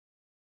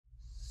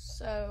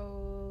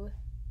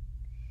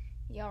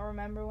Y'all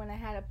remember when I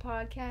had a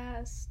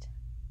podcast?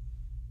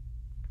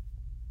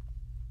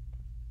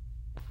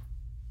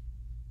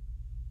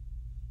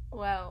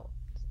 Well,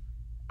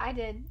 I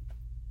did.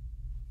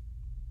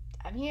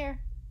 I'm here.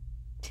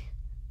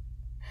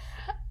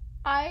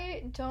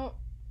 I don't.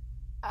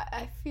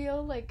 I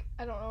feel like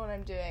I don't know what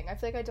I'm doing. I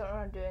feel like I don't know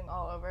what I'm doing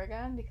all over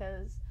again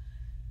because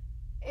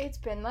it's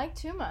been like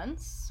 2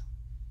 months.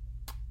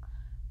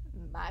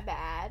 My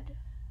bad.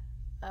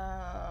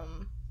 I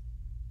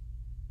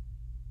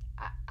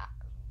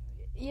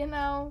you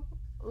know,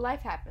 life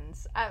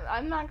happens.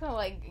 I'm not gonna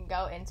like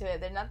go into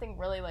it. There's nothing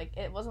really like.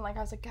 It wasn't like I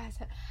was like, guys,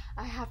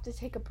 I have to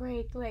take a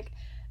break. Like,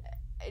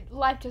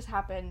 life just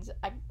happened.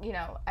 I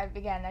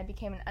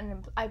became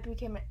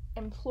an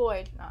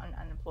employed, not an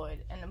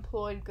unemployed, an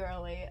employed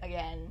girly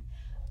again.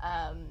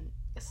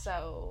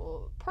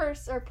 So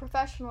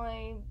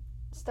professionally,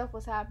 stuff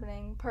was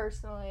happening.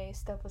 Personally,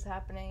 stuff was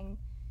happening.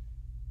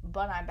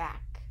 But I'm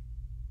back.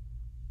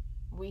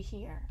 We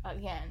here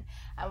again.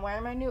 I'm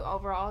wearing my new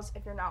overalls.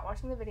 If you're not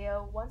watching the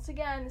video, once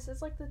again, this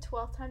is like the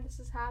 12th time this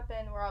has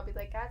happened where I'll be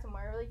like, guys, I'm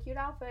wearing a really cute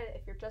outfit.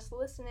 If you're just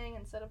listening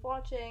instead of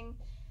watching,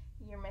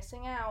 you're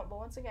missing out. But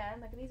once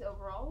again, look at these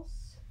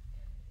overalls.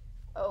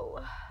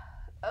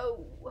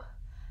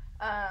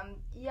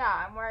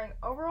 Yeah, I'm wearing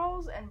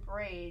overalls and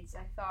braids.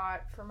 I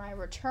thought for my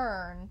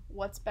return,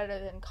 what's better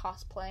than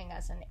cosplaying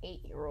as an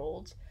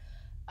 8-year-old?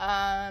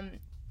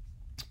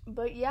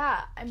 But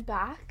yeah, I'm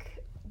back,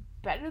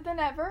 better than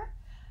ever.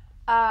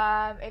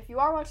 If you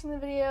are watching the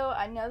video,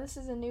 I know this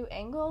is a new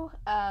angle.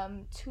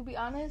 To be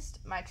honest,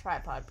 my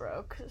tripod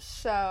broke,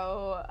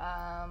 so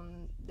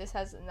this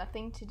has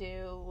nothing to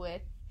do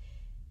with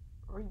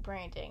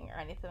rebranding or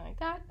anything like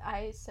that.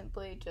 I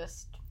simply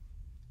just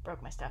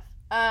broke my stuff.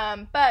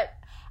 But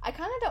I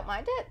kind of don't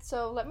mind it,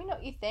 so let me know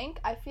what you think.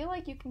 I feel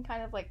like you can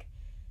kind of like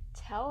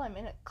tell I'm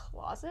in a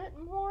closet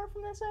more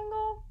from this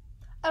angle.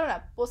 I don't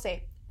know. We'll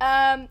see.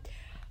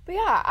 But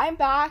yeah, I'm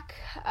back.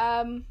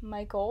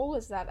 My goal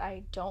is that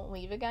I don't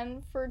leave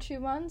again for 2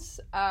 months.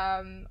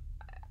 I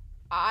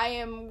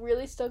am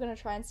really still gonna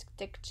try and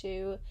stick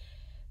to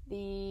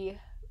the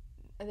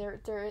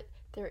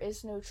there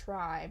is no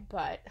try,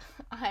 but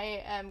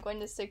I am going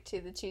to stick to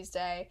the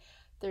Tuesday,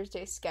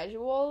 Thursday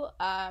schedule.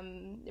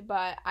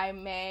 But I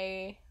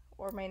may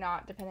or may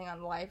not, depending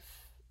on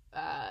life,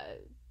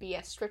 be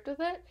as strict with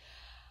it.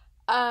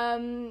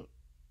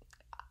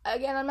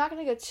 Again, I'm not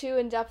going to go too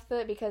in-depth with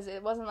it because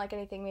it wasn't like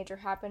anything major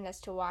happened as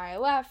to why I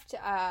left.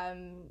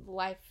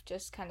 Life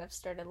just kind of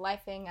started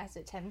lifing as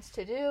it tends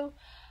to do.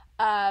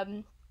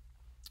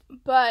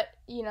 But,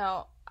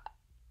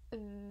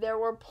 there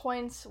were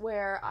points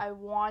where I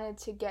wanted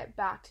to get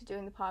back to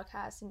doing the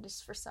podcast and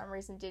just for some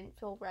reason didn't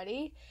feel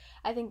ready.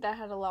 I think that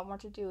had a lot more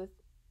to do with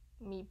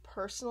me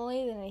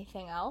personally than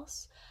anything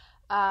else.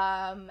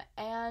 And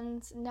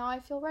now I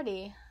feel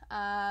ready.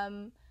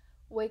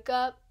 Wake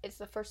up, it's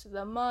the first of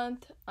the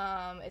month,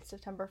 it's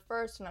September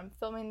 1st when I'm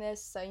filming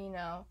this,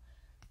 so,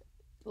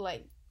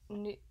 like,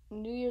 New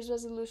Year's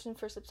resolution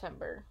for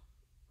September.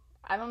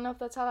 I don't know if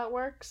that's how that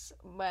works,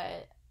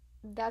 but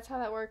that's how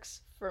that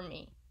works for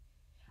me.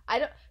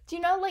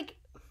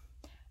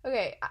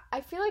 Okay,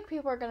 I feel like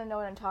people are gonna know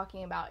what I'm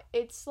talking about.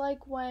 It's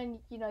like when,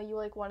 you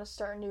like, want to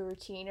start a new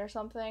routine or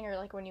something, or,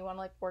 like, when you want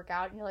to, like, work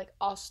out, and you're like,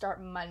 I'll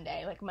start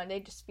Monday. Like,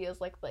 Monday just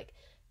feels like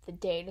the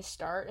day to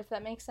start, if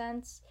that makes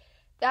sense.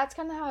 That's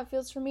kind of how it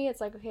feels for me. It's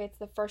like, okay, it's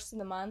the first of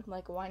the month.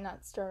 Like, why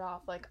not start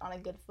off, like, on a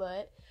good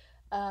foot?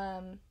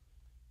 Yeah.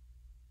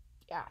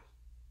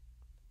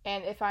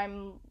 And if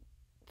I'm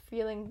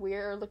feeling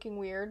weird or looking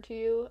weird to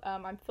you,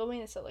 I'm filming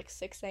this at, like,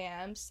 6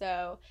 a.m.,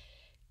 so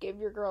give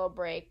your girl a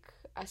break.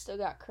 I still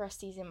got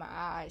crusties in my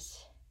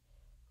eyes.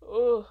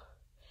 Ugh.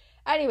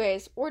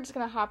 Anyways, we're just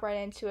gonna hop right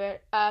into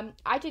it.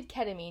 I did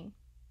ketamine.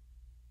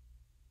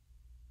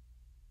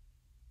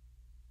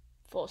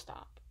 Full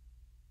stop.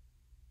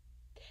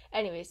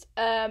 Anyways,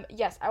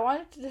 yes, I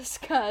wanted to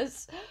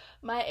discuss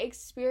my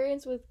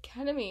experience with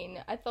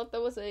ketamine. I thought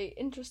that was an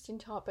interesting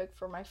topic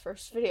for my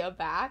first video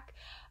back.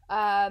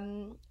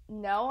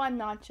 No, I'm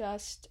not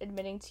just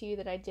admitting to you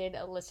that I did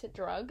illicit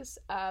drugs.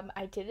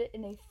 I did it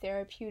in a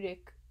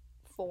therapeutic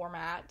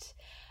format.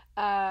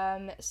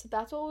 So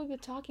that's what we've been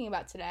talking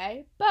about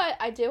today. But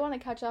I did want to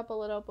catch up a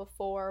little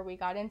before we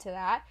got into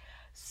that.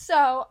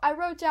 So I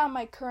wrote down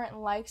my current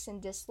likes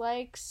and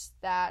dislikes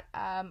that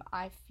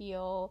I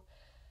feel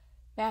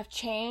have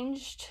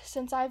changed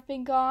since I've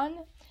been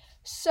gone.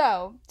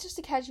 So, just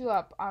to catch you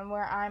up on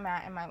where I'm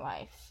at in my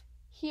life.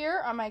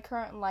 Here are my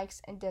current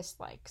likes and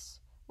dislikes.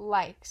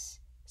 Likes,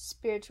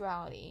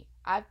 spirituality.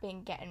 I've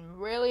been getting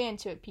really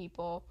into it,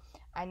 people.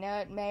 I know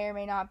it may or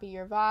may not be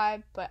your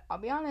vibe, but I'll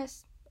be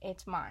honest,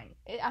 it's mine.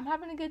 I'm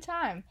having a good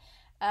time.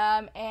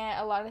 And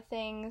a lot of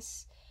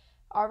things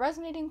are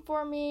resonating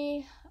for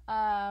me.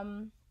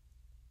 And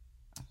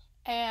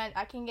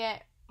I can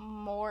get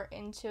more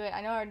into it.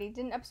 I know I already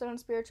did an episode on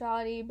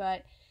spirituality,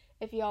 but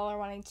if y'all are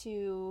wanting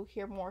to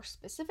hear more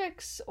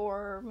specifics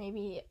or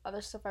maybe other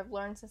stuff I've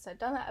learned since I've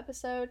done that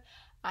episode,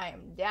 I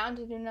am down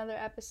to do another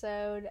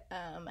episode.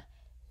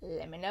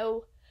 Let me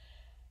know.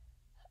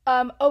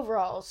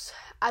 Overalls.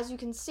 As you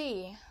can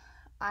see,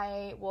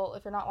 if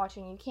you're not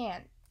watching, you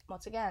can't.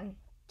 Once again,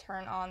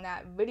 turn on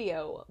that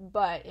video.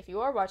 But if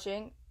you are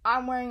watching,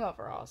 I'm wearing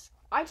overalls.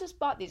 I just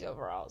bought these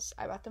overalls.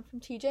 I bought them from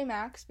TJ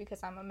Maxx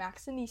because I'm a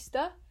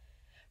Maxxinista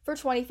for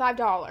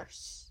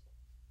 $25.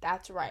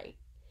 That's right.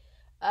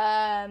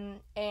 And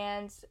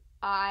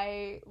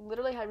I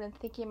literally had been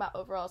thinking about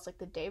overalls like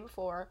the day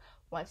before.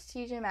 Went to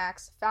TJ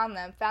Maxx, found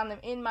them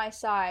in my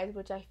size,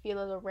 which I feel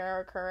is a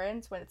rare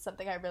occurrence when it's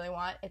something I really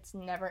want. It's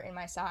never in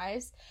my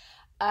size.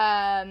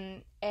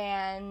 And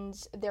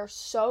they're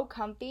so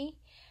comfy.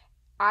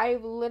 I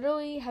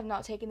literally have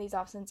not taken these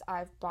off since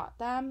I've bought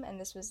them, and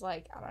this was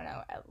like, I don't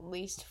know, at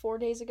least 4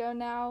 days ago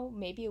now,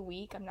 maybe a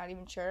week, I'm not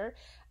even sure,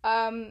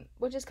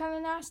 which is kind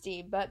of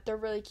nasty, but they're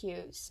really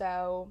cute,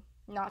 so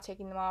not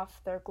taking them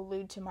off. They're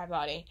glued to my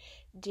body.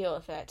 Deal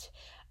with it.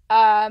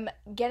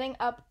 Getting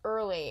up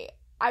early.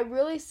 I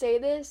really say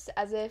this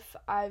as if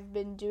I've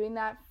been doing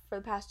that for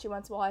the past 2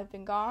 months while I've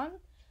been gone.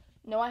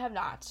 No, I have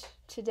not.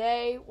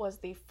 Today was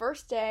the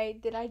first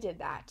day that I did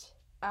that.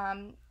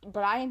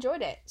 But I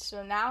enjoyed it.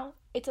 So now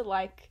it's a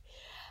like.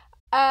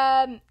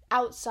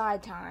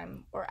 Outside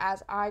time, or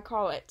as I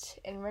call it,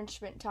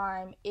 enrichment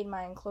time in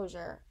my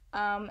enclosure.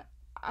 I'm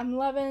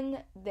loving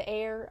the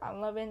air. I'm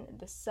loving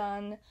the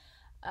sun.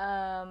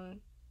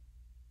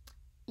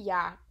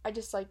 Yeah, I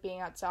just like being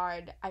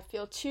outside. I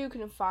feel too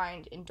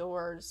confined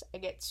indoors. I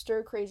get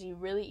stir crazy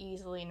really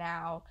easily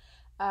now.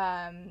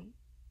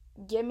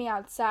 Get me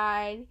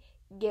outside,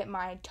 get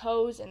my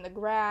toes in the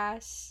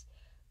grass,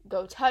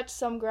 go touch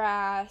some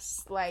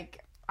grass.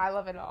 Like, I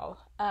love it all.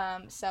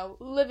 So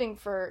living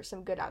for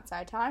some good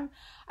outside time.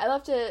 I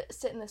love to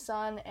sit in the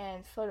sun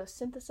and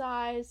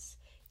photosynthesize,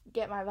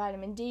 get my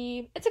vitamin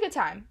D. It's a good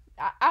time.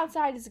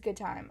 Outside is a good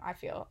time, I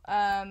feel.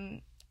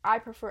 I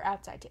prefer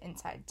outside to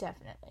inside,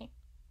 definitely.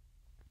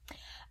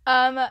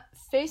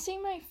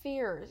 Facing my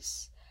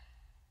fears.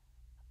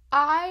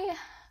 I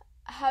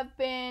have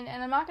been,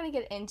 and I'm not going to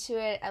get into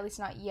it, at least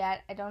not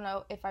yet. I don't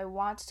know if I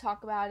want to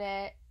talk about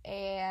it,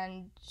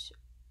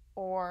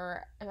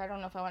 or I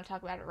don't know if I want to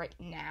talk about it right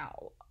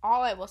now.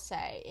 All I will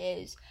say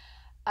is,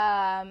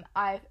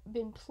 I've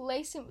been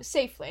placing,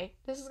 safely,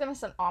 this is going to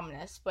sound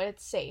ominous, but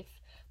it's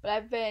safe, but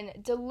I've been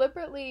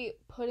deliberately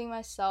putting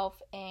myself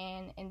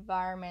in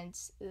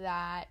environments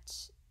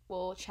that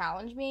will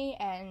challenge me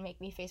and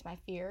make me face my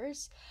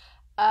fears.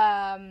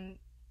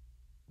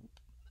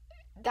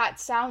 That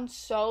sounds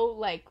so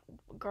like,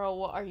 girl,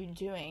 what are you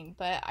doing?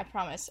 But I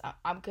promise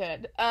I'm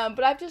good.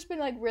 But I've just been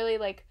like really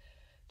like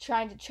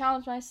trying to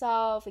challenge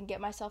myself and get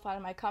myself out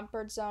of my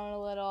comfort zone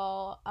a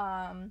little.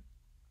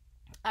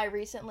 I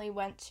recently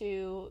went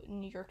to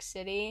New York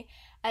City,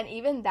 and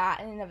even that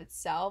in and of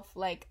itself,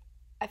 like,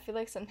 I feel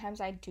like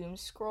sometimes I doom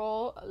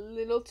scroll a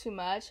little too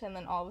much, and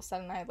then all of a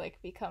sudden I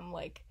like become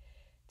like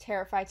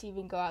terrified to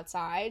even go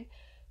outside.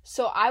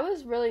 So I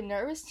was really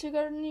nervous to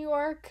go to New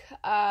York.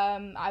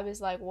 I was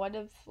like, what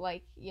if,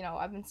 like, you know,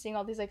 I've been seeing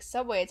all these like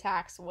subway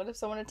attacks. What if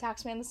someone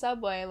attacks me in the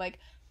subway? Like,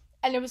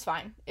 and it was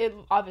fine. It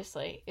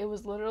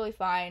was literally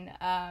fine.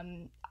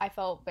 I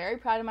felt very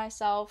proud of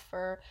myself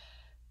for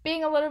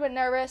being a little bit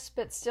nervous,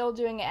 but still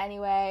doing it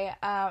anyway.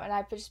 And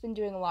I've just been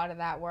doing a lot of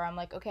that where I'm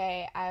like,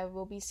 okay, I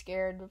will be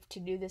scared to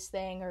do this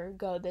thing or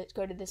go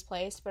to this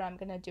place, but I'm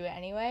gonna do it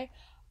anyway.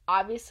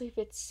 Obviously, if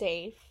it's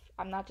safe.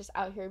 I'm not just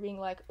out here being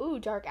like, ooh,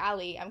 dark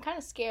alley. I'm kind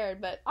of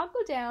scared, but I'll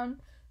go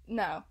down.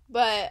 No.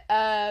 But,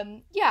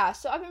 yeah,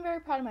 so I've been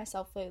very proud of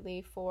myself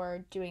lately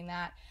for doing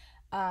that.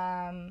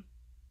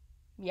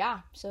 Yeah,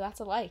 so that's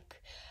a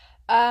like.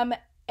 And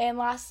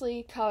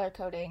lastly, color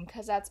coding,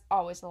 because that's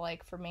always a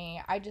like for me.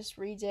 I just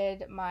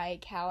redid my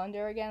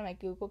calendar again, my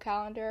Google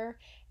Calendar,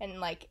 and,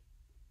 like,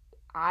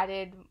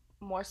 added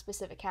more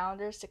specific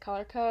calendars to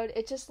color code.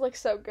 It just looks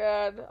so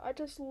good. I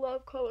just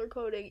love color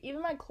coding. Even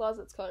my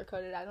closet's color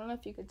coded. I don't know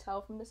if you could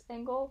tell from this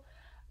angle,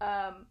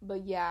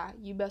 but yeah,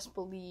 you best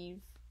believe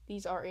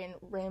these are in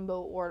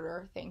rainbow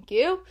order. Thank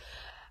you.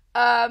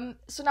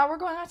 So now we're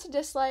going on to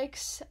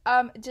dislikes.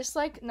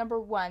 Dislike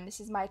number 1. This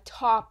is my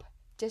top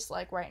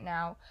dislike right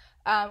now.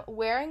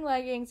 Wearing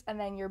leggings and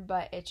then your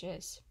butt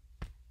itches.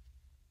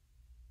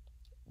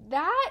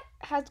 That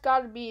has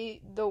got to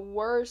be the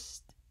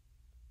worst.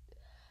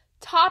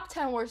 Top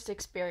 10 worst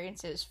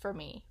experiences for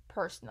me,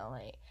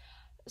 personally.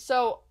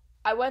 So,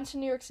 I went to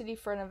New York City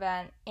for an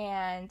event,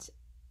 and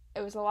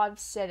it was a lot of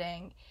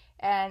sitting,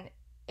 and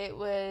it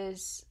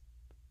was,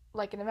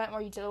 like, an event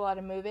where you did a lot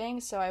of moving,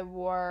 so I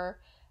wore,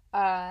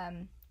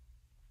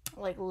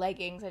 like,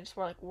 leggings. I just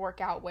wore, like,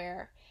 workout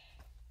wear.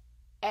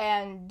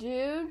 And,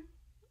 dude,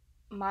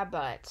 my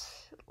butt.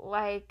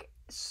 Like,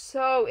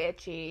 so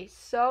itchy,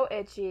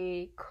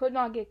 could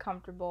not get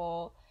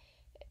comfortable.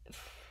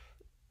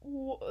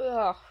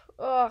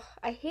 Ugh,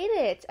 I hate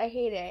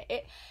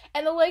it.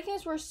 And the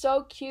leggings were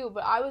so cute,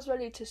 but I was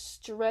ready to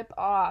strip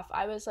off.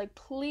 I was like,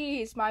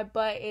 please, my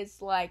butt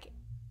is like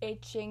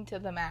itching to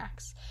the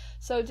max.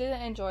 So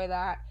didn't enjoy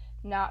that.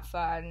 Not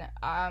fun.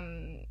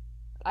 I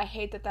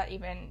hate that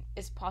even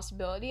is a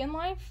possibility in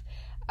life.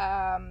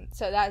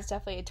 So that is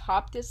definitely a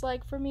top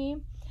dislike for me.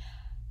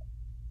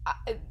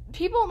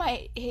 People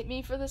might hit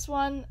me for this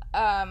one.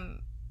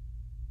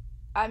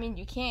 I mean,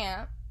 you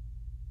can't.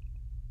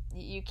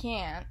 You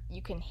can't.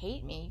 You can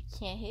hate me. You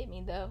can't hit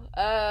me though.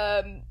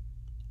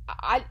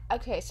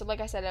 Okay. So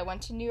like I said, I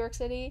went to New York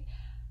City.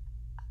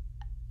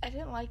 I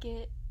didn't like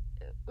it.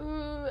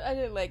 I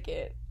didn't like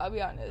it. I'll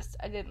be honest.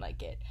 I didn't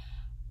like it.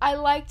 I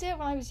liked it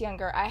when I was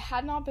younger. I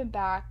had not been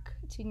back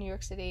to New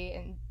York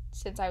City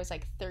since I was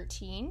like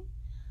 13.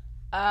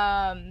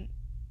 Um,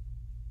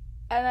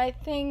 and I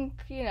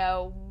think,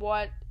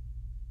 what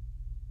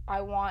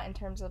I want in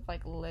terms of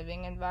like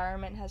living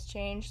environment has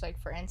changed. Like,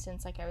 for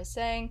instance, like I was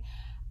saying,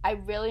 I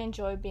really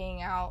enjoy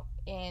being out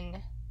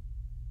in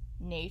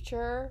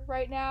nature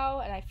right now,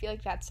 and I feel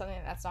like that's something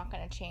that's not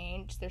going to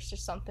change. There's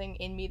just something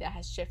in me that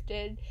has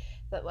shifted,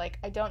 that like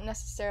I don't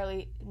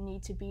necessarily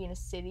need to be in a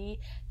city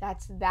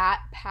that's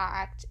that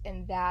packed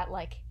and that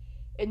like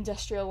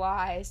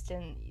industrialized,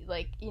 and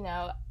like,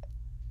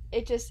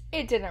 it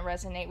didn't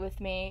resonate with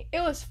me.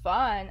 It was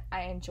fun,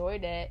 I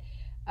enjoyed it,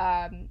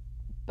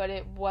 but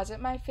it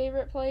wasn't my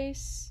favorite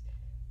place.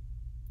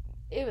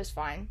 It was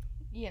fine,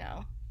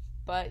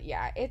 but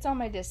yeah, it's on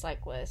my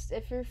dislike list.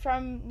 If you're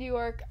from New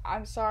York,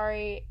 I'm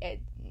sorry.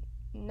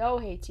 No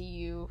hate to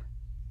you.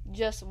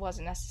 Just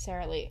wasn't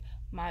necessarily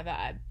my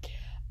vibe.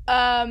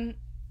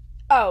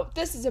 Oh,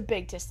 this is a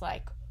big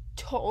dislike.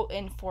 Toll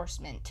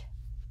enforcement.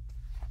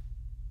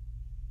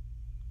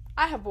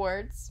 I have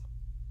words.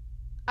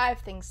 I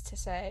have things to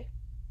say.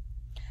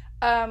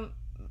 I'm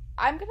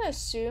gonna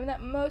assume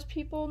that most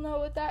people know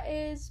what that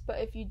is, but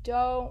if you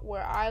don't,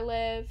 where I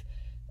live,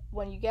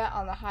 when you get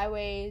on the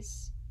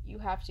highways, you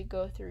have to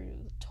go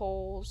through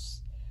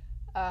tolls,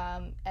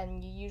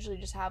 and you usually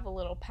just have a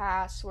little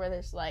pass where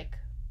there's like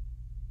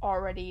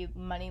already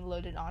money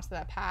loaded onto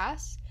that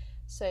pass,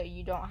 so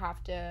you don't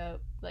have to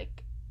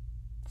like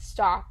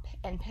stop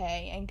and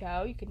pay and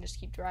go. You can just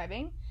keep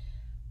driving.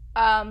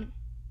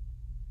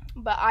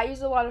 But I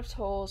use a lot of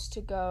tolls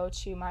to go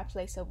to my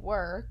place of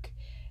work,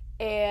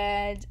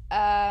 and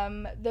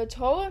the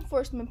toll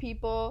enforcement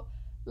people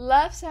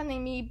love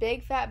sending me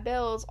big fat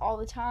bills all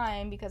the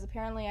time, because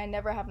apparently I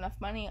never have enough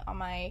money on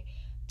my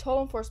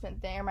toll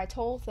enforcement thing, or my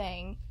toll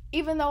thing,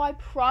 even though I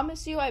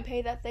promise you I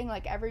pay that thing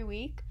like every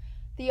week.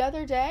 The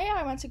other day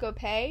I went to go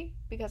pay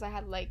because I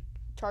had like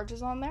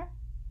charges on there.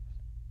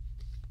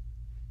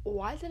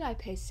 Why did I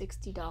pay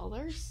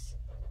 $60?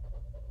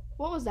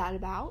 What was that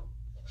about?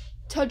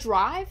 To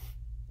drive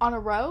on a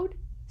road?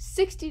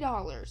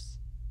 $60.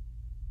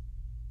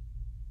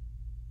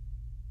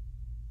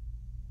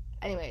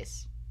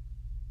 Anyways,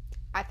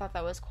 I thought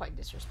that was quite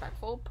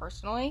disrespectful,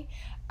 personally.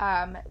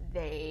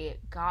 They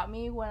got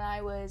me when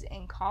I was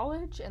in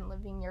college and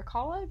living near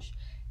college.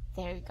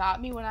 They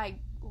got me when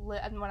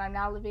I'm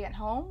now living at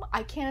home.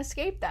 I can't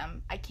escape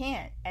them. I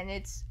can't. And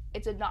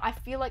I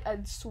feel like, I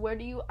swear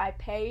to you, I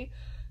pay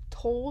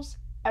tolls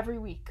every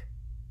week.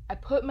 I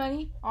put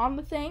money on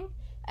the thing,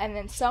 and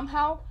then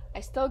somehow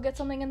I still get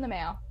something in the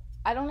mail.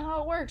 I don't know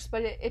how it works,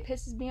 but it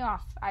pisses me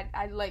off.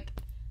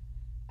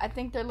 I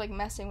think they're like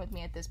messing with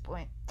me at this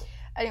point.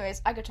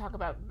 Anyways, I could talk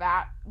about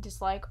that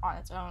dislike on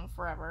its own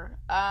forever.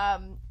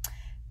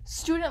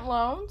 Student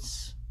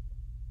loans.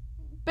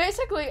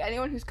 Basically,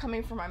 anyone who's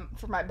coming for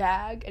my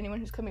bag, anyone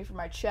who's coming for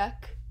my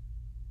check,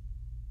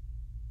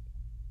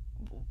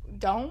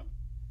 don't.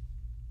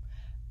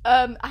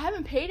 I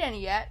haven't paid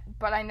any yet,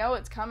 but I know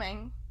it's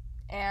coming,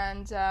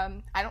 and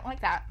I don't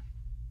like that.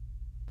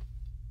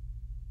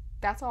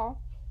 That's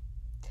all.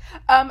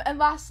 And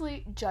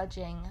lastly,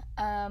 judging.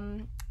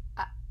 I'm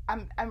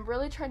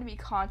really trying to be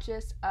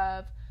conscious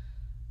of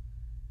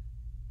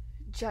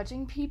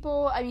judging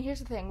people. I mean, here's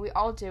the thing: we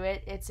all do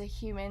it. It's a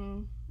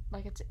human,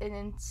 like, it's an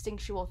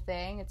instinctual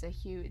thing. It's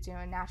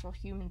a natural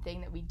human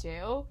thing that we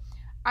do.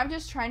 I'm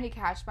just trying to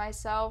catch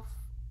myself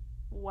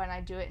when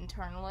I do it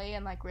internally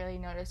and like really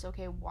notice,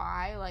 okay,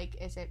 why? Like,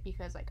 is it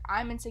because like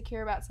I'm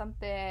insecure about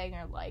something,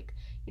 or like,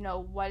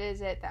 what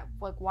is it that,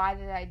 like, why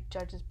did I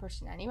judge this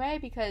person anyway?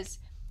 Because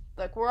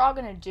like, we're all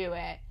gonna do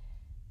it,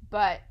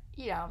 but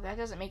that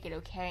doesn't make it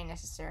okay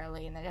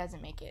necessarily, and that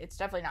doesn't make it's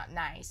definitely not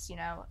nice, so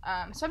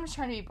I'm just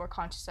trying to be more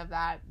conscious of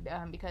that,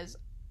 because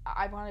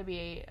I want to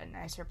be a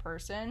nicer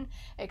person,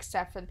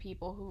 except for the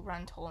people who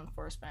run toll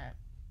enforcement.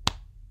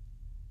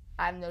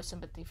 I have no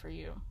sympathy for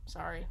you.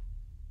 Sorry.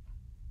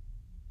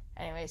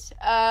 Anyways,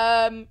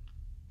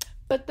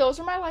 but those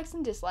are my likes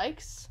and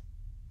dislikes.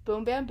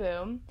 Boom, bam,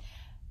 boom.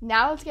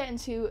 Now let's get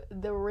into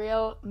the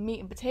real meat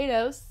and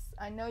potatoes.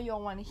 I know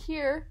y'all want to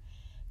hear.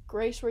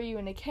 Grace, were you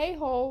in a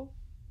K-hole?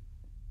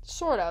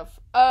 Sort of.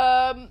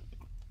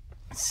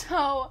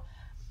 So,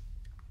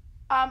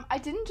 I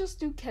didn't just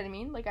do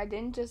ketamine. Like, I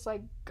didn't just,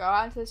 like, go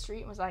out into the street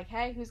and was like,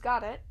 hey, who's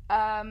got it?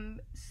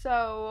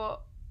 So,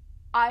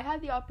 I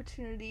had the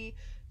opportunity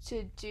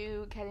to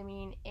do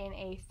ketamine in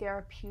a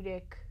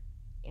therapeutic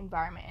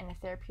environment, in a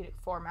therapeutic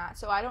format.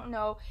 So, I don't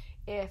know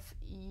if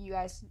you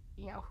guys,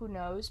 who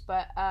knows,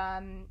 but,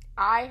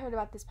 I heard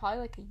about this probably,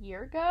 like, a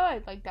year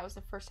ago. That was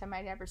the first time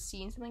I'd ever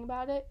seen something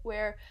about it,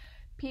 where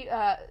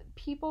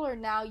people are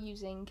now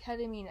using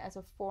ketamine as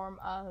a form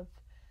of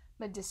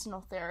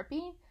medicinal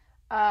therapy.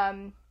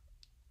 I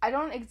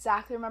don't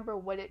exactly remember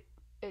what it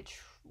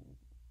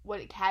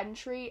can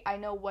treat. I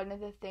know one of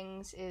the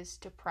things is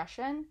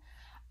depression.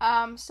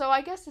 So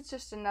I guess it's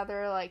just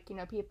another, like,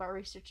 people are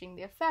researching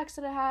the effects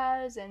that it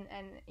has, and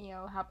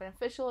how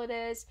beneficial it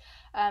is.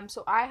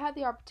 So I had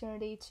the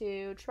opportunity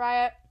to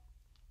try it.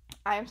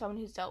 I am someone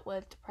who's dealt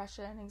with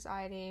depression and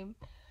anxiety.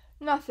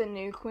 Nothing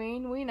new,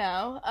 Queen, we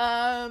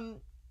know.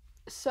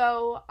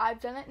 So I've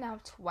done it now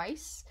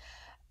twice.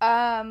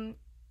 The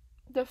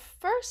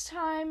first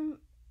time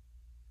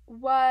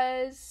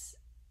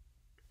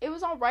it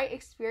was all right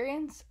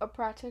experience. A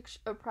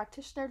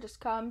practitioner just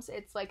comes.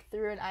 It's like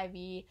through an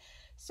IV,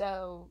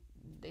 so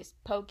they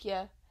poke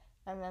you,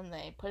 and then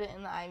they put it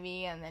in the IV,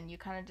 and then you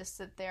kind of just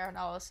sit there, and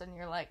all of a sudden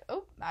you're like,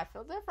 oh, I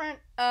feel different.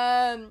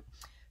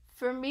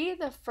 For me,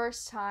 the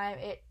first time,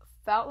 it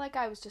felt like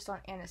I was just on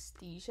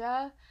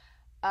anesthesia.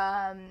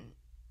 I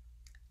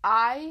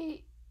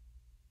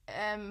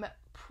am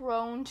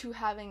prone to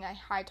having a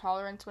high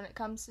tolerance when it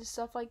comes to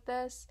stuff like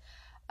this.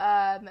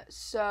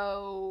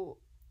 So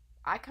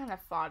I kind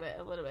of fought it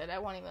a little bit. I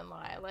won't even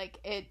lie. Like,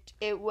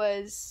 it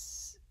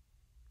was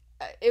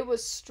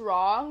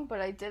strong,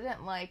 but I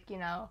didn't, like,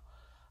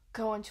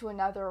 go into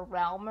another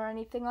realm or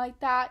anything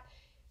like that.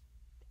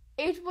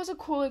 It was a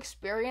cool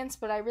experience,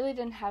 but I really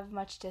didn't have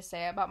much to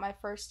say about my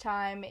first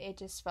time. It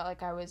just felt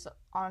like I was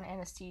on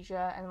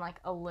anesthesia and, like,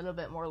 a little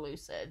bit more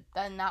lucid.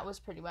 Then that was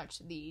pretty much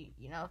the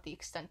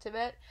extent of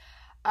it.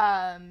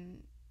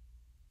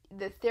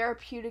 The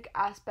therapeutic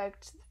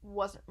aspect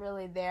wasn't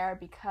really there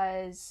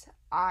because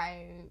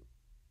I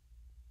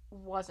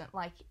wasn't,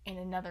 like, in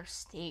another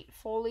state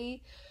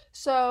fully.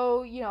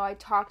 So, I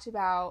talked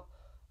about,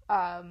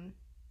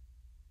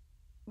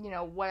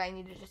 what I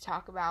needed to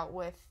talk about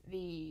with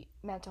the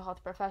mental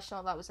health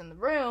professional that was in the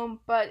room,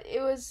 but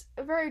it was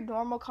a very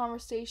normal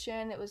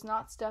conversation. It was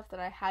not stuff that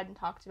I hadn't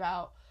talked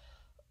about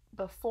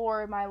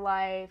before in my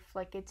life.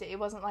 Like, it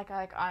wasn't like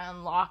I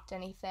unlocked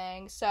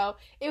anything. So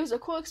it was a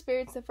cool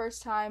experience the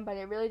first time, but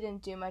it really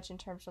didn't do much in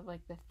terms of,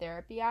 like, the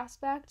therapy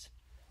aspect.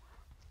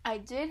 I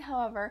did,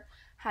 however,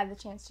 have the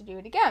chance to do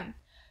it again.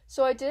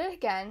 So I did it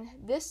again.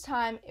 This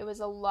time it was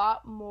a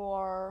lot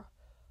more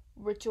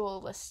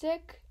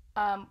ritualistic,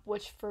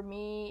 which for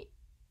me,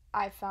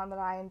 I found that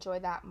I enjoy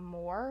that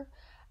more.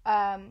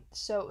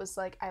 So it was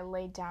like I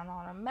laid down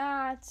on a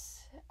mat,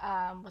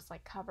 was,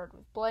 like, covered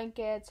with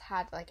blankets,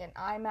 had, like, an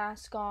eye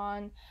mask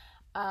on,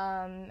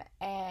 and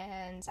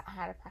I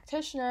had a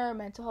practitioner, a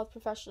mental health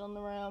professional in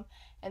the room,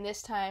 and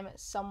this time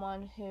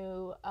someone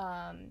who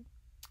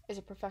is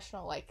a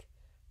professional, like,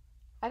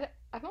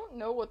 I don't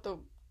know what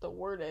the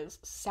word is,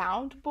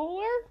 sound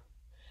bowler?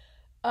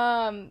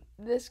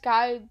 This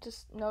guy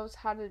just knows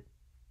how to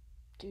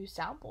do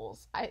sound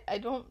bowls. I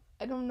don't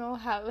know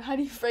how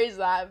do you phrase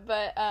that,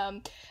 but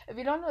if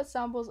you don't know what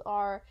sound bowls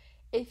are,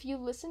 if you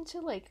listen to,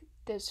 like,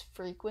 this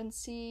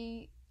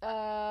frequency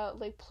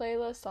like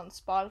playlist on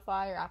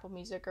Spotify or Apple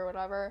Music or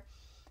whatever,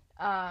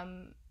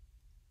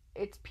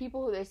 it's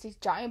people, there's these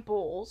giant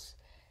bowls,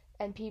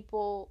 and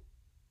people,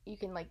 you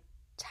can, like,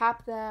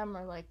 tap them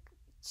or, like,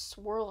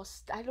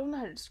 I don't know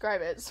how to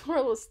describe it,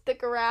 swirl a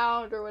stick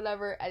around or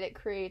whatever, and it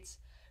creates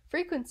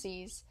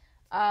frequencies.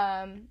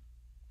 And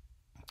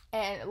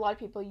a lot of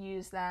people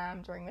use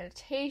them during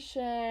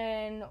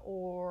meditation,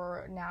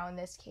 or now in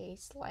this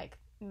case, like,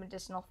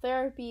 medicinal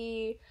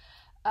therapy.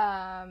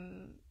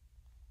 I've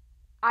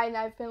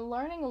been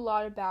learning a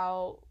lot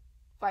about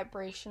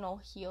vibrational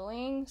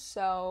healing,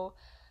 so,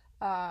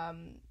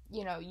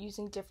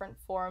 using different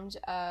forms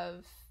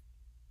of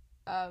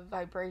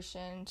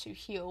vibration to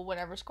heal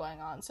whatever's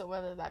going on. So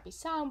whether that be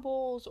sound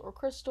bowls or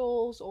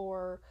crystals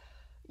or,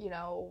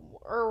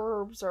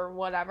 herbs or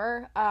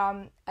whatever.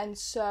 And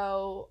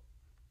so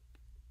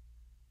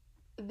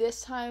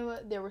this time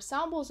there were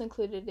sound bowls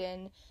included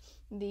in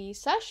the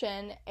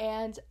session,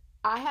 and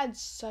I had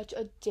such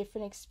a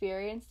different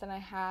experience than I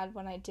had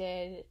when I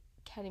did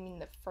ketamine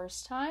the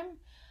first time.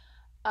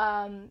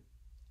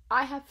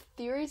 I have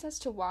theories as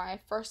to why.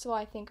 First of all,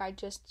 I think I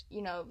just,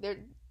 they're,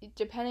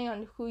 depending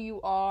on who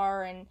you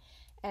are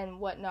and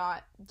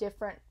whatnot,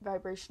 different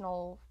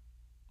vibrational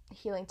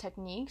healing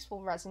techniques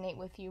will resonate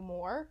with you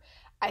more.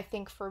 I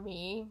think for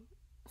me,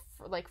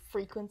 like,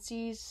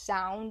 frequencies,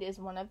 sound is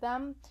one of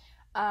them.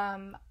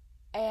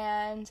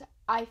 And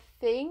I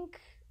think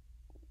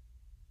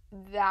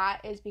that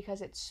is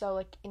because it's so,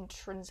 like,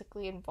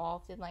 intrinsically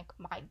involved in, like,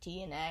 my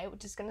DNA,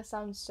 which is gonna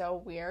sound so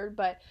weird,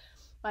 but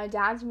my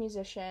dad's a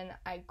musician.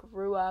 I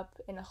grew up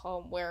in a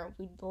home where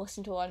we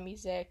listened to a lot of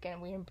music,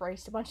 and we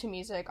embraced a bunch of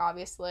music,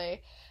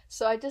 obviously.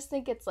 So I just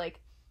think it's,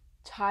 like,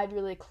 tied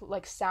really,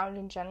 like, sound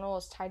in general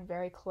is tied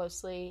very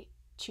closely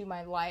to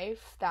my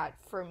life, that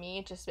for me,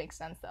 it just makes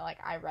sense that, like,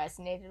 I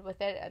resonated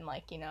with it, and,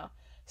 like,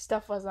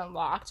 stuff was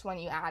unlocked when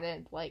you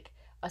added, like,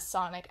 a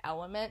sonic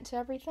element to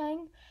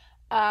everything.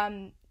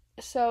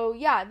 So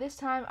yeah, this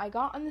time I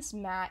got on this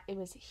mat. It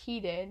was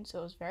heated, so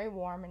it was very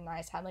warm and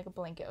nice, had, like, a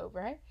blanket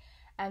over it.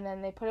 And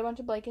then they put a bunch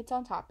of blankets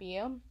on top of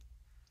you.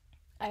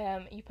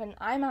 You put an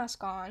eye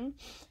mask on,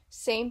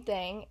 Same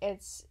thing.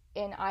 It's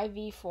in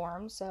IV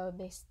form, so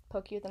they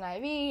poke you with an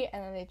IV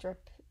and then they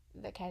drip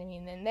the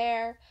ketamine in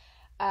there.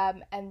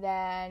 And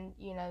then,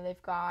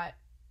 they've got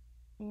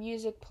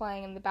music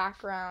playing in the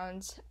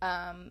background.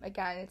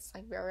 Again, it's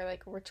like very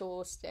like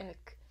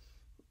ritualistic,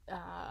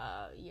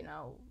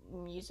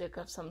 music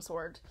of some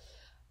sort.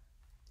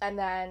 And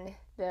then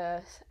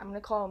I'm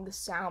gonna call him the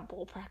sound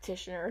bowl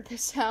practitioner. The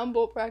sound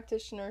bowl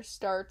practitioner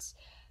starts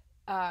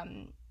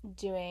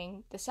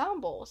doing the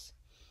sound bowls.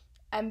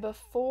 And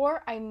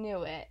before I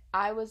knew it,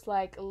 I was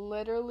like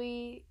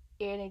literally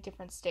in a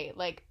different state.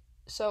 Like,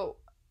 so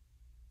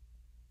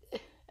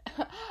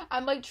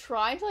I'm like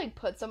trying to like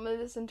put some of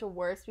this into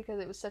words because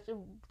it was such a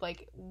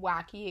like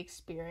wacky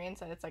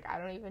experience that it's like I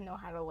don't even know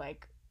how to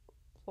like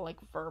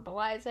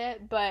verbalize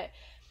it. But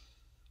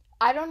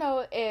I don't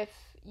know if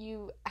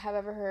you have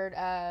ever heard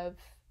of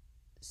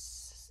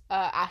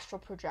astral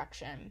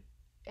projection.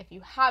 If you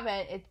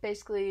haven't, it's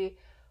basically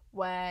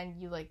when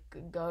you like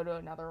go to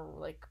another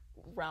like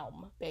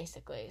realm,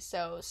 basically.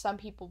 So some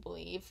people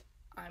believe,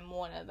 I'm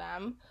one of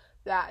them,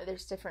 that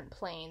there's different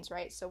planes,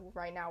 right? So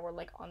right now we're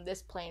like on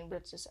this plane,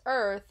 which is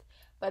Earth,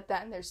 but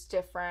then there's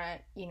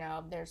different,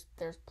 there's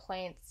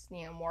planes,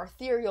 more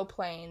ethereal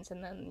planes,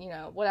 and then,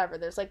 whatever,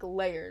 there's like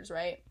layers,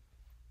 right?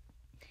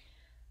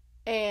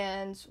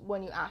 And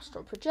when you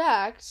astral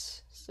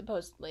project,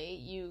 supposedly,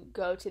 you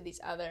go to these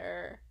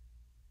other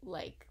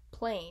like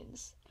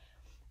planes.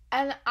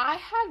 And I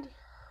had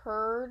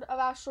heard of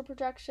astral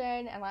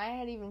projection, and I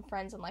had even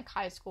friends in like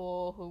high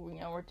school who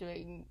were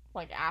doing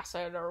like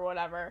acid or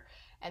whatever,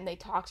 and they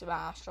talked about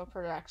astral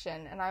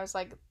projection, and I was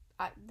like,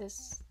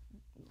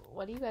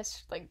 what do you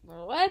guys like,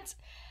 what?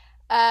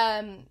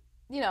 And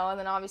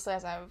then obviously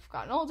as I've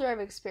gotten older, I've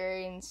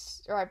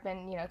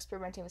been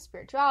experimenting with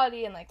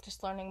spirituality and like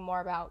just learning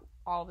more about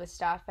all this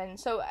stuff, and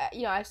so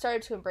I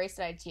started to embrace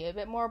the idea a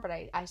bit more, but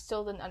I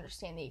still didn't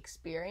understand the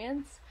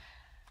experience.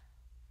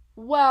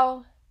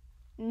 Well,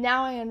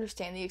 now I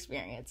understand the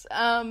experience.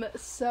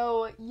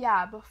 So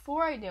yeah,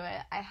 before I knew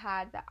it, I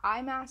had the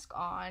eye mask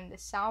on, the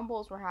sound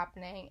bowls were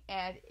happening,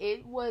 and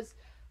it was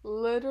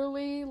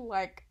literally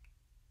like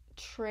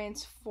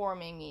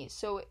transforming me.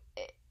 So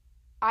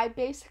I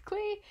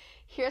basically,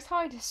 here's how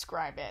I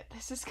describe it.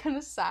 This is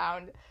gonna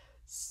sound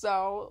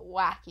so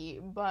wacky,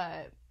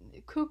 but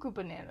cuckoo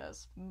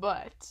bananas,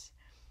 but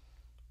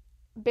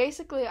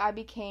basically I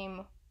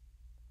became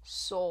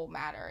soul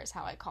matter is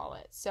how I call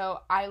it.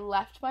 So I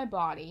left my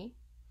body,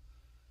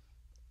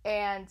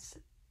 and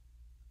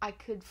I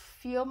could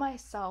feel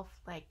myself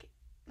I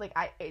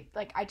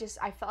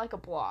felt like a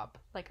blob.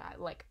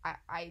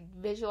 I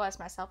visualized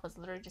myself as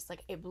literally just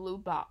like a blue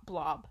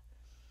blob.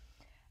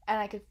 And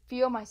I could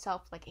feel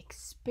myself like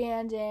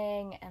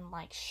expanding and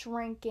like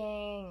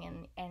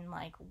shrinking and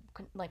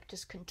like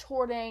just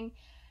contorting.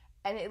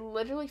 And it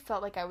literally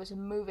felt like I was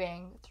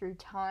moving through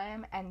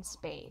time and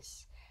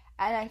space.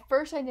 And at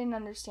first I didn't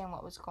understand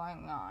what was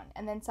going on.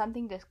 And then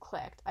something just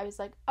clicked. I was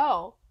like,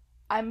 oh,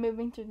 I'm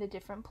moving through the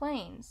different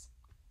planes.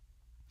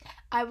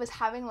 I was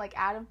having like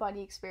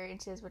out-of-body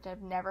experiences, which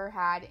I've never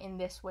had in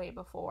this way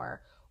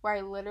before, where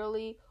I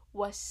literally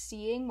was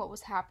seeing what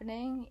was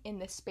happening in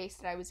the space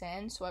that I was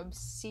in. So I was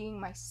seeing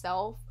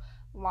myself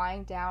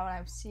lying down. I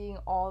was seeing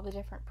all the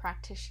different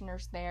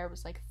practitioners there. It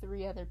was like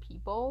 3 other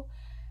people.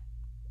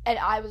 And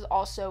I was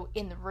also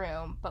in the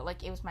room, but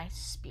like it was my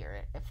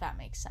spirit, if that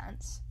makes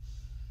sense.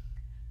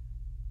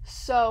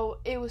 So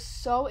it was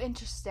so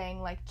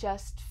interesting, like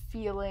just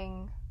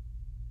feeling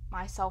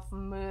myself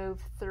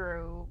move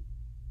through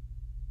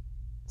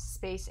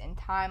space and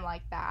time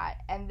like that.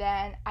 And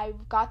then I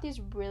got these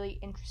really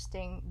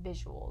interesting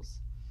visuals.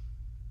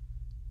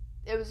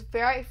 It was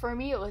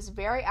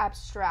very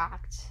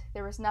abstract.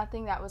 There was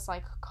nothing that was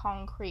like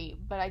concrete,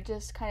 but I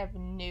just kind of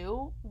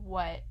knew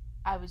what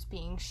I was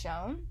being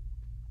shown.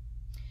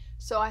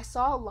 So I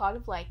saw a lot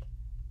of like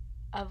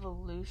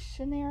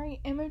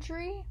evolutionary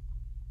imagery.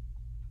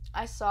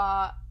 I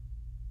saw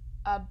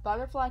a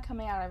butterfly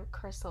coming out of a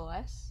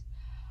chrysalis.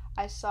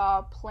 I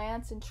saw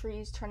plants and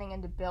trees turning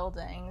into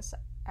buildings.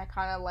 I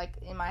kind of like,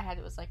 in my head,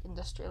 it was like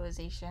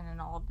industrialization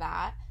and all of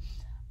that.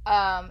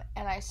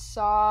 And I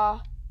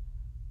saw,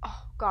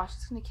 oh gosh,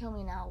 it's gonna kill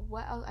me now.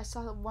 What else? I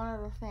saw one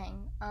other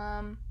thing.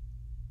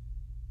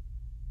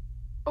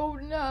 Oh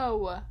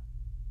no.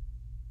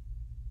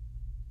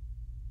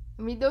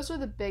 I mean, those were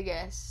the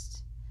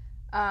biggest.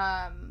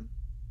 Yeah,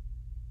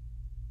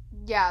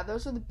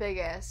 those were the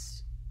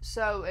biggest.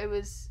 So it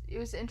was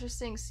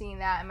interesting seeing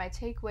that, and my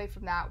takeaway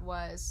from that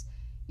was,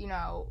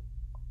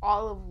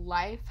 all of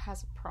life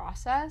has a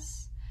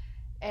process,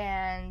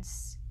 and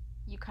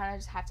you kind of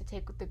just have to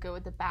take the good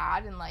with the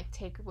bad, and like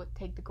take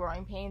the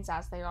growing pains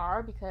as they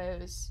are,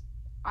 because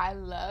I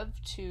love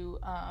to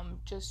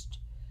just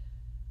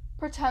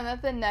pretend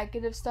that the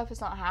negative stuff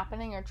is not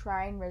happening or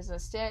try and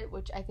resist it,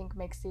 which I think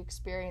makes the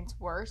experience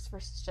worse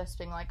versus just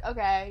being like,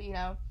 okay,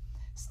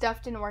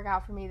 stuff didn't work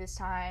out for me this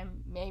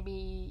time.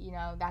 Maybe,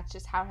 that's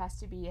just how it has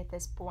to be at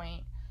this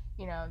point.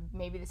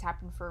 maybe this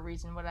happened for a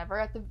reason,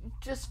 whatever.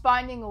 Just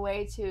finding a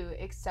way to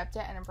accept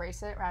it and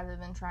embrace it rather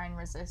than try and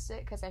resist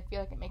it, because I feel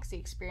like it makes the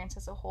experience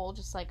as a whole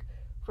just like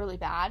really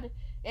bad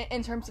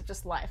in terms of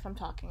just life I'm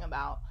talking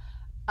about.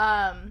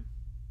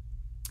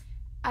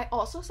 I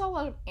also saw a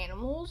lot of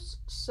animals.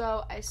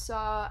 So I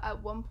saw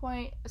at one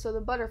point, so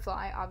the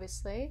butterfly,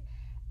 obviously,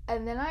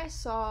 and then I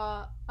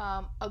saw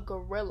a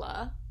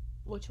gorilla,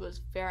 which was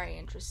very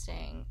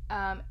interesting.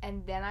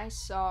 And then I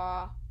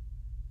saw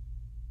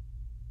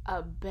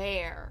a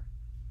bear.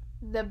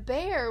 The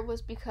bear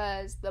was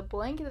because the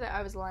blanket that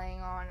I was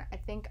laying on, I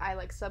think I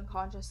like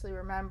subconsciously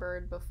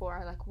remembered before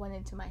I like went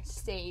into my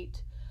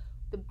state.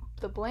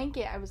 The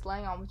blanket I was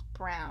laying on was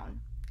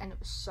brown and it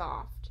was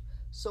soft.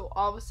 So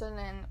all of a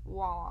sudden,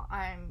 while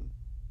I'm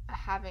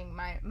having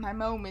my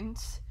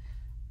moment,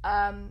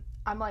 I'm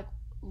like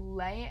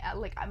laying,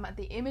 like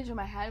the image in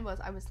my head was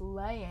I was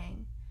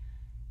laying,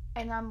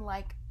 and I'm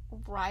like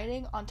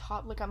riding on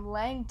top, like I'm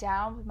laying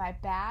down with my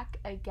back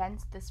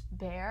against this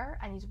bear,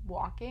 and he's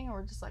walking, and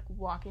we're just like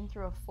walking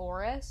through a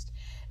forest.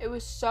 It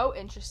was so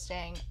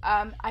interesting.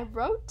 I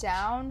wrote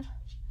down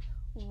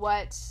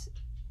what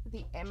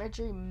the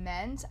imagery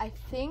meant. I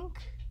think,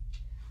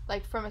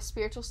 like, from a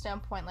spiritual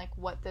standpoint, like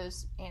what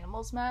those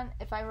animals meant.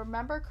 If I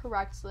remember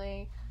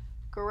correctly,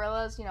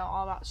 gorillas,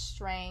 all about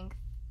strength.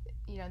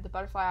 The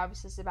butterfly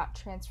obviously is about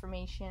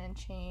transformation and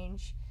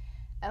change.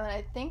 And then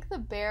I think the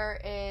bear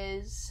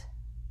is...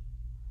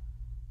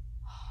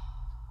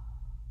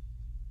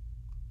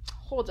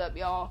 Hold up,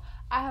 y'all.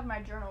 I have my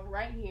journal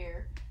right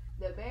here.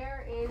 The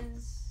bear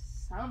is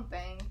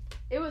something.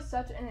 It was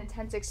such an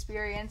intense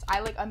experience.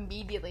 I, like,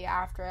 immediately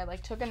after, I,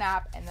 like, took a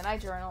nap, and then I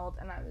journaled,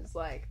 and I was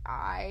like,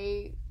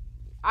 I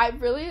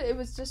really, it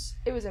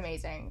was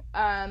amazing.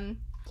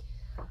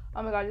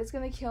 Oh my god, it's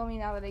gonna kill me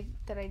now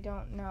that I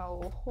don't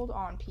know. Hold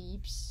on,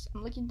 peeps.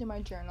 I'm looking through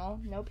my journal.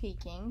 No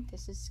peeking.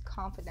 This is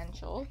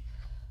confidential.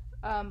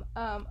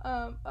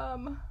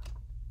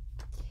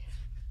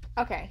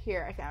 Okay,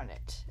 here, I found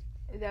it.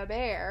 The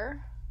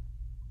bear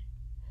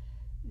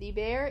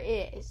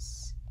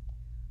is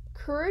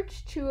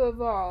courage to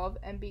evolve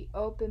and be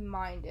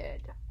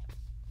open-minded.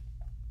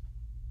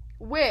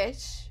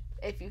 Which,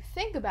 if you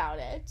think about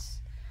it,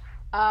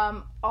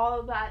 all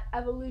of that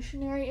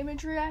evolutionary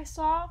imagery I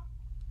saw,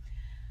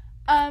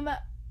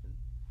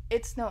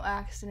 it's no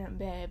accident,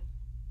 babe.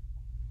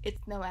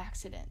 It's no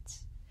accident.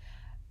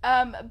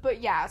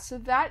 But yeah, so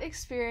that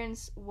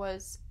experience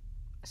was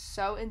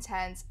so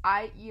intense.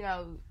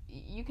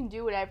 You can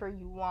do whatever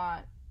you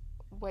want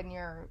when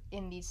you're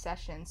in these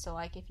sessions. So,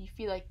 like, if you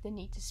feel like the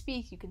need to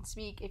speak, you can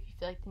speak. If you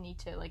feel like the need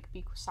to, like,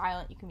 be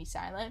silent, you can be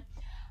silent.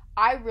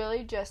 I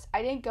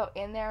didn't go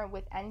in there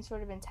with any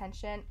sort of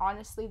intention.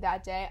 Honestly,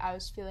 that day, I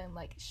was feeling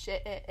like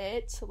shit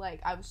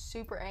like, I was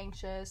super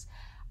anxious.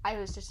 I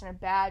was just in a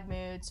bad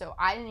mood, so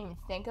I didn't even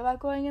think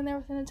about going in there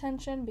with an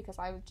intention, because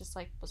I was just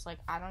like,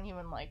 I don't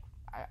even, like,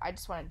 I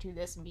just want to do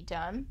this and be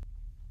done.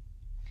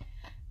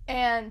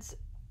 And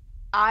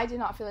I did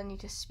not feel the need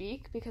to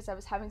speak, because I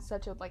was having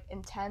such a, like,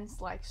 intense,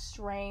 like,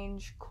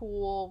 strange,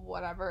 cool,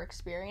 whatever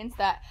experience,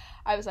 that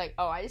I was like,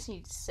 oh, I just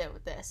need to sit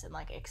with this and,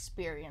 like,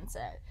 experience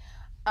it.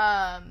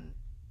 That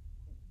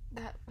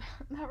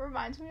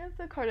reminds me of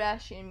the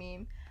Kardashian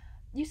meme.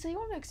 You say you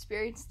want to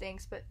experience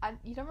things, but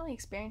you don't really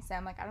experience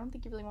them. Like, I don't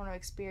think you really want to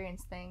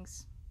experience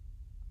things.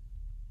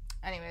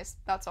 Anyways,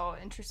 that's all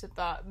intrusive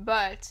thought.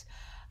 But,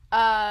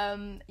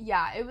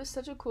 yeah, it was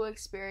such a cool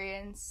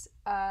experience.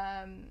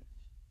 I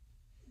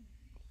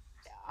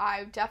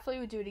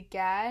definitely would do it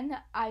again.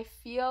 I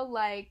feel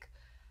like,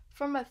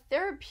 from a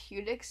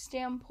therapeutic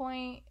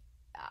standpoint,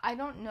 I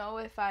don't know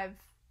if I've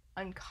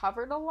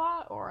uncovered a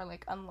lot or,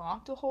 like,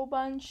 unlocked a whole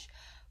bunch.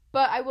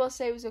 But I will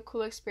say it was a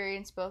cool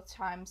experience both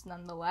times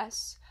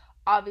nonetheless.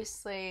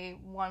 Obviously,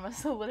 one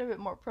was a little bit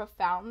more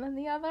profound than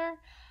the other.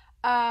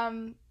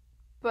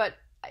 But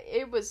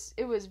it was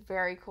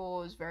very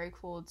cool. It was very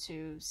cool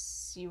to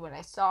see what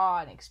I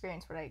saw and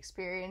experience what I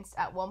experienced.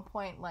 At one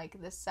point,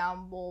 like, the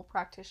sound bowl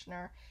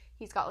practitioner,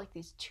 he's got, like,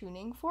 these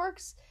tuning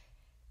forks.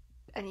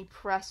 And he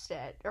pressed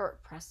it.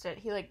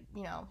 He, like,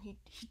 he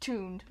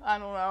tuned. I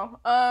don't know.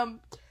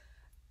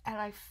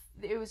 And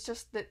it was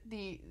just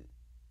the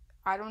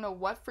I don't know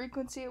what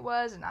frequency it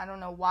was, and I don't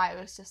know why. It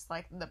was just,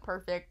 like, the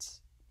perfect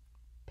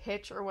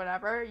pitch or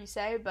whatever you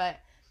say, but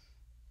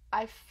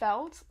I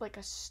felt like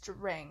a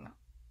string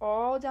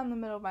all down the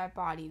middle of my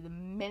body the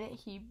minute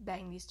he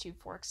banged these two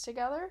forks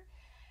together,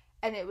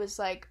 and it was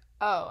like,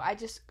 oh, I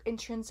just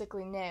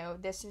intrinsically knew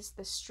this is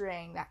the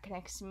string that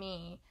connects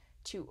me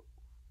to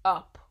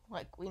up,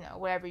 like,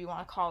 whatever you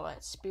want to call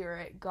it,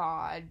 spirit,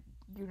 God,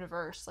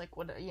 universe, like,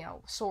 what,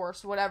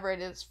 source, whatever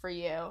it is for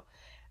you.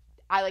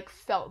 I, like,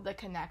 felt the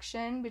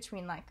connection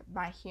between, like,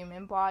 my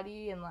human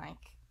body and, like,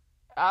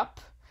 up.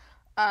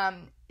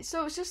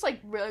 So it's just, like,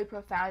 really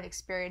profound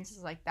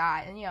experiences like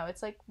that. And,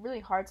 it's, like,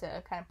 really hard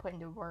to kind of put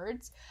into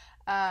words.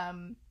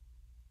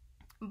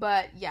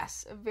 But,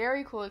 yes, a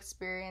very cool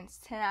experience.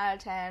 10 out of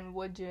 10,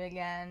 would do it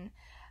again.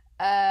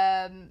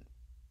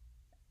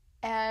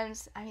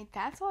 And I mean,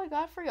 that's all I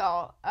got for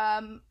y'all.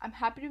 I'm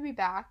happy to be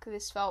back.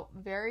 This felt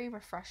very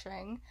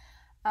refreshing.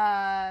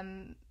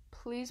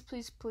 Please,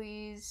 please,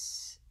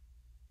 please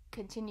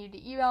continue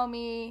to email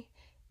me.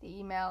 The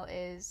email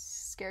is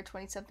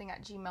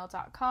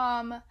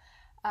scared20something@gmail.com.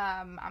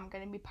 I'm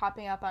going to be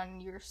popping up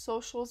on your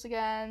socials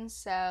again.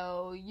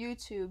 So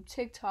YouTube,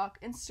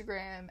 TikTok,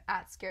 Instagram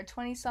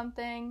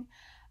 @scared20something.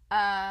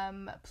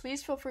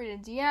 Please feel free to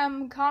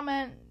DM,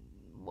 comment,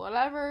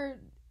 whatever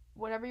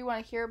you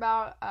want to hear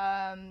about.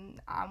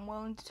 I'm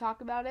willing to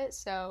talk about it.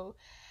 So,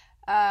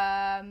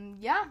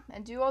 yeah,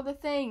 and do all the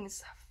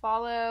things.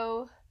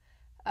 Follow,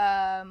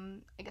 I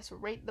guess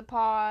rate the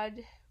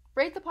pod.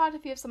 Rate the pod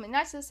if you have something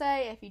nice to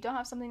say. If you don't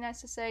have something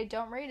nice to say,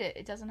 don't rate it.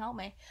 It doesn't help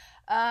me.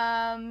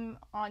 On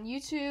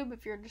YouTube,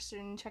 if you're interested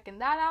in checking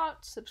that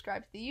out,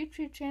 subscribe to the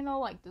YouTube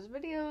channel, like those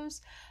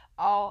videos,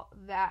 all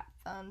that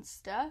fun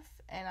stuff.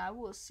 And I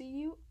will see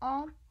you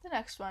on the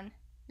next one.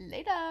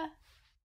 Later!